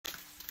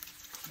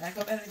Back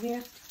up at it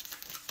again.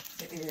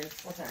 It is,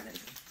 what time is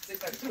it?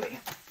 6:32 a.m.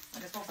 I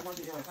just posted one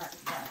video at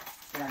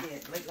 5:55 that I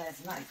did late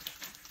last night.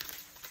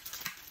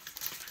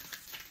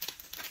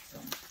 So,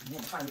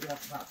 I'm trying to get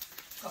up about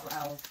a couple of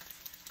hours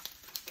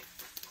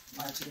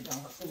while she get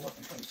done her schoolwork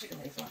and clean chicken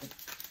legs so I can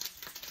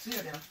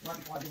sear them right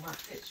before I do my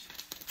fish.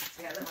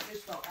 So I gotta let my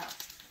fish thaw out.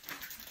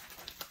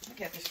 My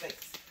catfish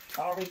steaks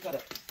already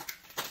cut up.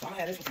 So I'm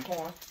gonna have this with some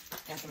corn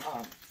and some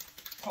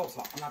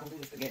coleslaw. I'm not gonna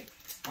do the spaghetti.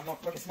 I'm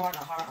not working smart,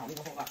 not hard. I don't need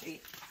a whole lot to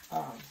eat.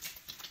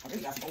 I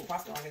really got some old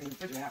pasta already in the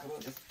refrigerator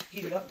afterwards. Just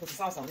heat it up and put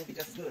some sauce on it. It'd be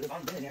just as good. It's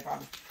only been in there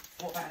probably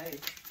 4 or 5 days.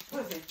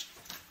 We'll see.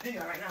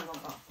 Anyway, right now I'm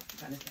gonna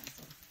try this down.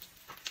 So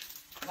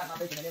I like my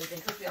bacon and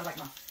everything crispy. I like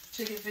my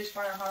chicken, fish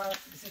fried hard.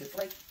 You can see the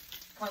flake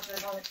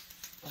crunchiness on it.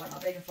 I like my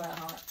bacon fried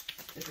hard.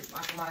 This is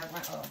my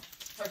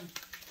turkey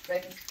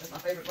bacon. That's my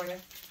favorite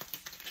brand.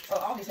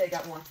 Aldi's had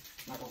got one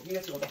like a year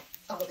or two ago. I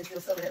don't know if they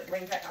still sell it at the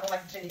green pack. I don't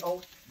like the Jenny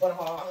old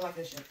butterball. I don't like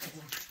this shit.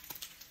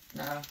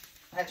 Nah.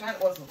 I had tried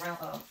to order some brown,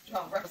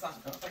 breakfast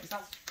sausage, turkey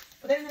sausage,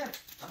 but they didn't have it.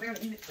 I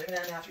barely eat it, so every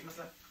now and then I treat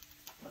myself.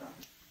 But,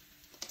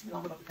 I'm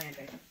gonna whip up the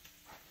pancake.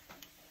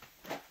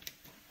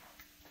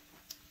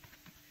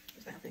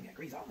 This damn thing got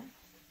grease all in it.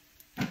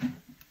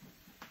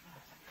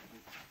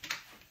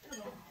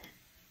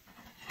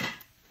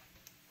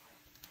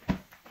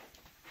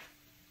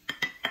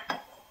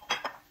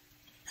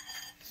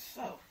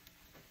 So,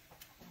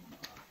 I'm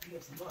gonna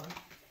give some butter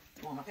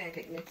on my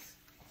pancake mix.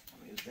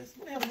 Use this.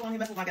 What the hell is going on here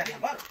messing with my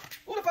goddamn butter?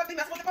 Who the fuck be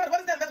messing with the butter? What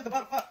is that messing with the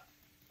butter for?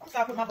 I'm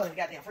sorry, putting my butter in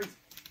the goddamn freezer.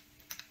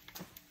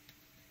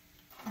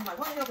 I'm like,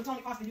 what the hell did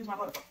Tony Foster use my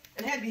butter for?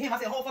 And it had to be him. I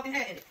said a whole fucking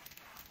hair in it.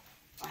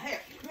 A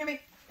hair. You hear me?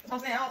 That's what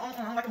I'm saying.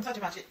 I don't like him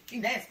touching my shit. He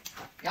nasty.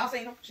 Y'all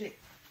seen him? Shit.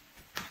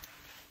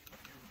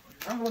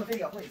 I'm doing a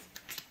video, please.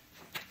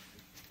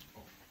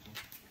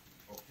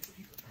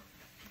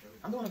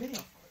 I'm doing a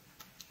video.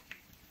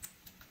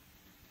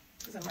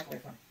 This is a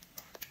microwave for me.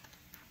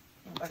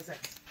 30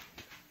 seconds.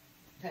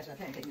 Attach my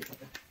pancake mix up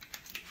there.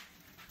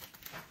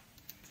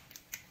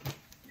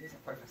 These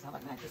are perfect. So I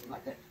like mine crispy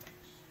like that.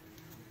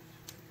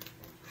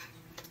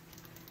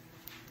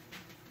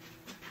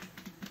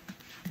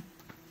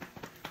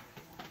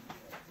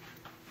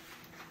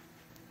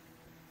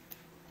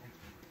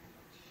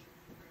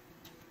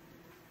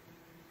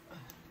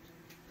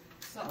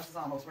 So this is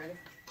almost ready.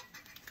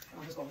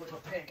 I'm just gonna whip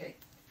up the pancake.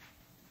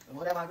 And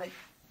whatever I make,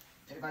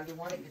 everybody get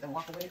one, they get them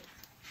walk away.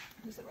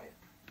 Just sit right here.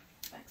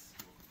 Thanks.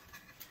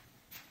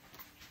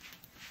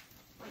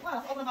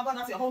 Wow, I open my butter and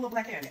I see a whole little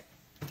black hair in it.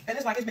 And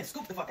it's like it's been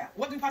scooped the fuck out.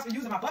 What do you possibly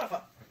use my butter for?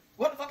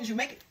 What the fuck is you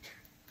making?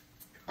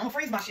 I'm gonna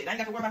freeze my shit. I ain't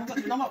got to worry about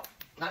touching it no more.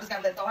 And I just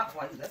gotta let it thaw out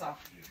before I use it. That's all.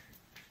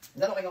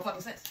 That don't make no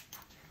fucking sense.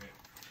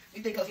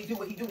 You think because he do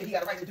what he do, he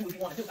got a right to do what he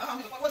want to do. I don't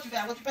give a fuck what you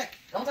got, what you pay.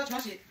 Don't touch my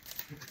shit.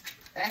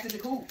 Ask if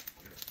it's cool.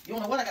 You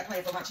don't know what I got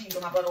planned for my cheese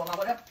or my butter or my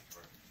whatever.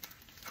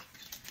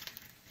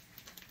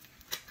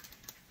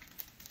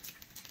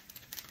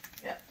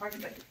 Yeah,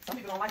 perfect bacon. Some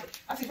people don't like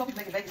it. I see some people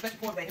making bacon, especially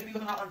pork bacon. It be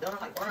looking all undone,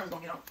 like worms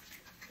gonna get on.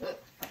 Ugh,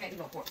 I can't do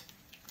no pork.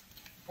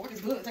 Pork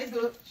is good, it tastes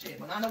good. Shit,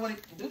 but I know what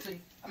it can do to you.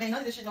 I mean,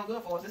 none of this shit no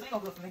good for us. This ain't no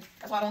good for me.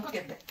 That's why I don't cook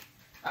every day.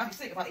 I'd be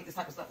sick if I ate this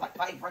type of stuff. Like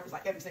if I ate breakfast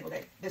like every single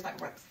day, this type of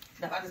breakfast.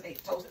 Now if I just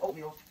ate toasted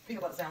oatmeal,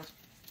 peanut butter sandwich,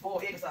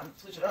 boiled egg or something,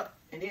 switch it up,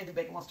 and then do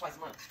bacon once, twice a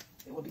month,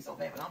 it would be so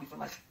bad. But I don't be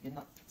feeling like getting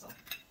up. So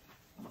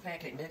I'm a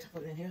pancake mix.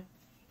 Put it in here.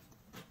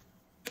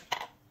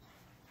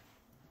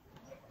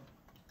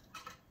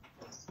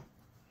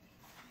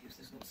 Use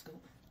this little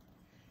scoop.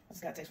 I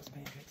just got a taste for some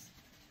pancakes.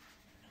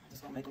 I'm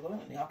just gonna make a little,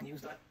 and y'all can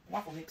use that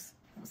waffle mix.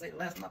 I'm gonna save the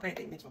last of my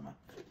pancake mix for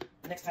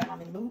the next time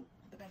I'm in the mood.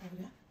 Put the back over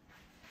there.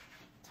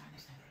 Turn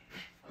this down.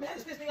 I mean, that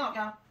just pissed me off,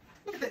 y'all.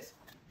 Look at this.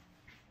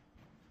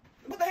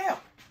 What the hell?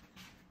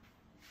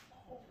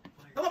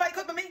 Don't nobody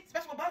cook but me,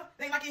 especially with butter.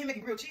 They ain't like you here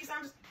making grilled cheese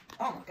sandwiches.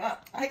 Oh my god.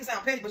 I hate to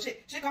sound petty, but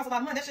shit costs a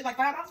lot of money. That shit like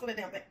 $5 for that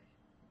damn thing.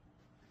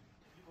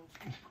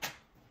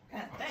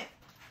 God damn.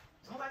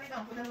 Somebody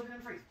don't put that little bit in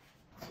the freezer.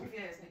 Sweet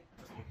ass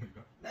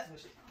nigga. That's what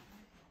shit.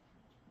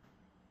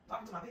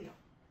 Talking to my video.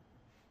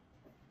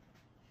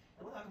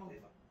 And what I come over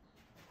here for?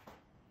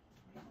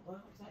 I got my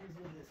butter. I use a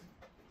little bit of this.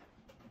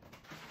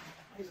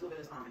 I use a little bit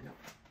of this almond milk.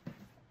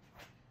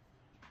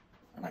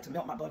 I like to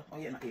melt my butter. Oh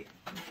yeah, not yet.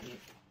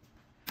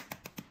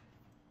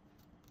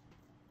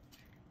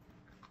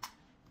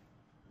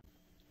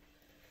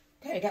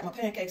 Okay, got my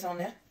pancakes on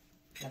there.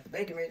 Got the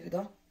bacon ready to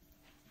go.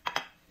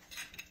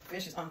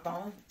 Fish is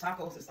unthawing.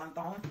 Tacos is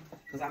unthawing.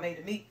 Because I made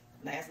the meat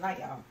last night,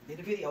 y'all. Did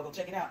the video, go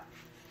check it out.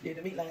 Did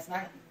the meat last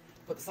night.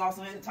 Put the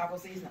salsa in, the taco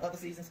season, the other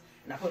seasons.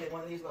 And I put it in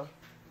one of these little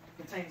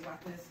containers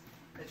like this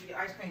that you get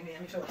ice cream in.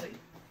 Let me show it to you.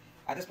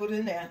 I just put it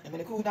in there. And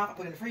when it cooled down, I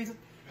put it in the freezer.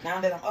 Now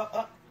that I'm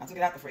up, I took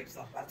it out the freezer.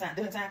 So by the time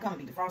dinner time comes,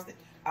 be defrosted,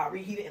 I'll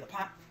reheat it in a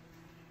pot.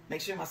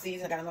 Make sure my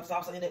season got enough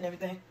salsa in it and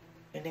everything.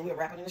 And then we'll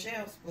wrap it in the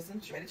shells with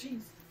some shredded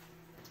cheese.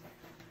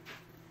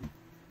 And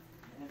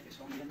that fish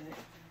gonna be in there.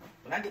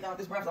 When I get done with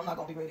this breakfast, I'm not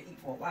gonna be ready to eat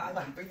for a while. It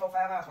might be 3, 4,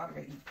 5 hours before I be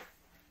ready to eat.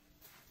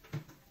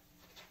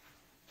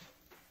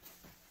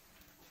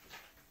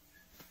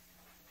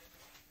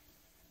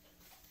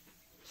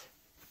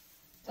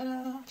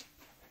 Ta-da!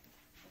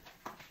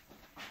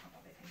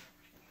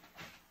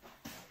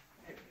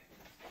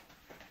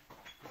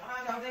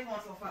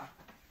 going so far?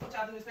 What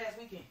y'all do this past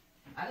weekend?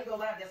 I didn't go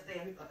live yesterday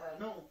at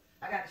noon.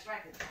 I got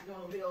distracted doing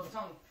those videos with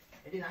Tony.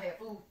 And then I had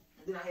food.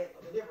 And then I had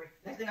a delivery.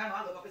 Next thing I know,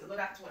 I look up, it's a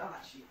little after 12. I'm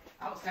like, shit.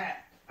 I was tired.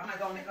 I might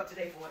go and make up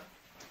today for it.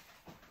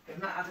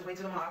 If not, I'll just wait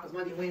till tomorrow, because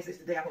Monday and Wednesday's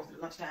the day I posted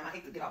at lunchtime. I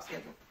hate to get off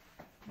schedule.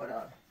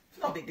 But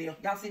it's no big deal.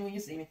 Y'all see me when you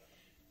see me.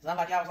 It's not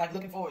like y'all was like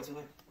looking forward to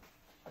it.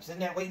 I'm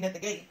sitting there waiting at the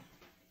gate.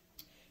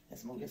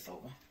 Let's move this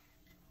over.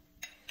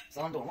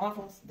 So I'm doing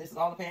waffles. This is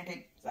all the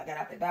pancakes I got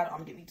out that batter. I'm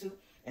gonna get me 2.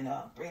 And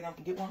 3 of them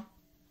can get 1.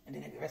 And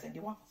then the rest can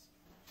get waffles.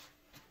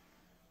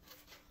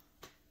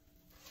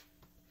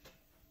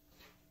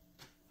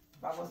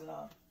 If I wasn't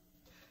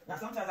now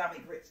sometimes I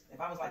make grits. If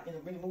I was like in a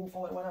really mood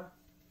for it or whatever.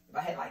 If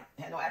I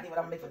had no idea what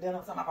I'm gonna make for dinner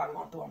or something, I probably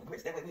won't throw on the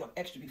grits. That way we have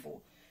extra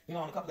before. You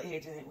know, and a couple of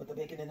eggs in it with the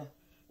bacon and the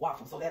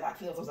waffle. So that like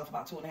fills us up for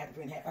about 2.5 to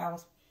 3.5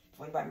 hours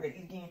before anybody ready to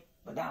eat again.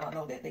 But now I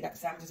know that they got the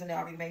sandwiches in there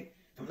already made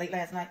from late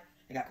last night.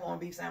 They got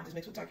corned beef sandwiches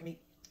mixed with turkey meat.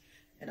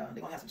 And they're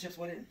gonna have some chips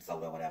with it and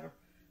soda or whatever.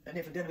 And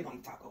then for dinner we're gonna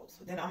eat tacos.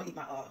 So then I'm gonna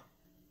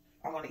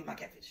eat my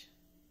catfish.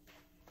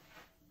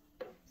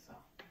 So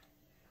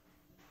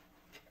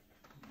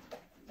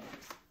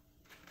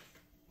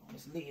on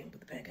this lid and put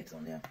the pancakes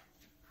on there.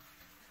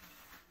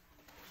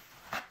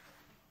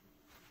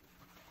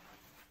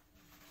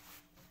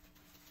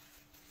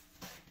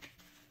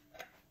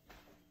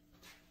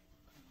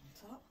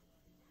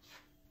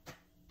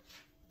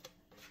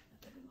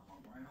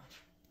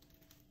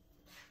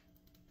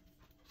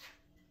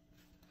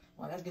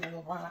 Well, that's getting a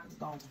little brown. I can just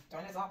go on to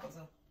turn this off because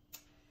I'm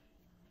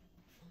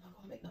not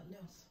going to make nothing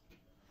else.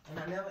 And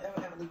I never,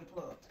 ever, ever leave it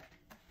plugged.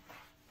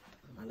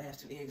 Put my last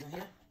 2 eggs in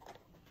here.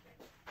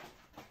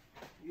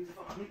 Use it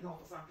for my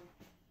meatloaf or something.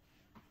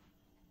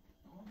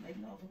 Oh, maybe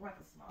no for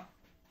breakfast tomorrow.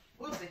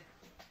 We'll see.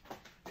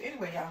 But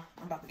anyway, y'all,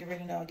 I'm about to get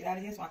ready to get out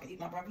of here so I can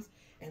eat my breakfast.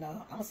 And I'm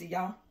going to see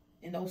y'all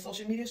in those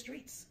social media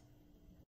streets.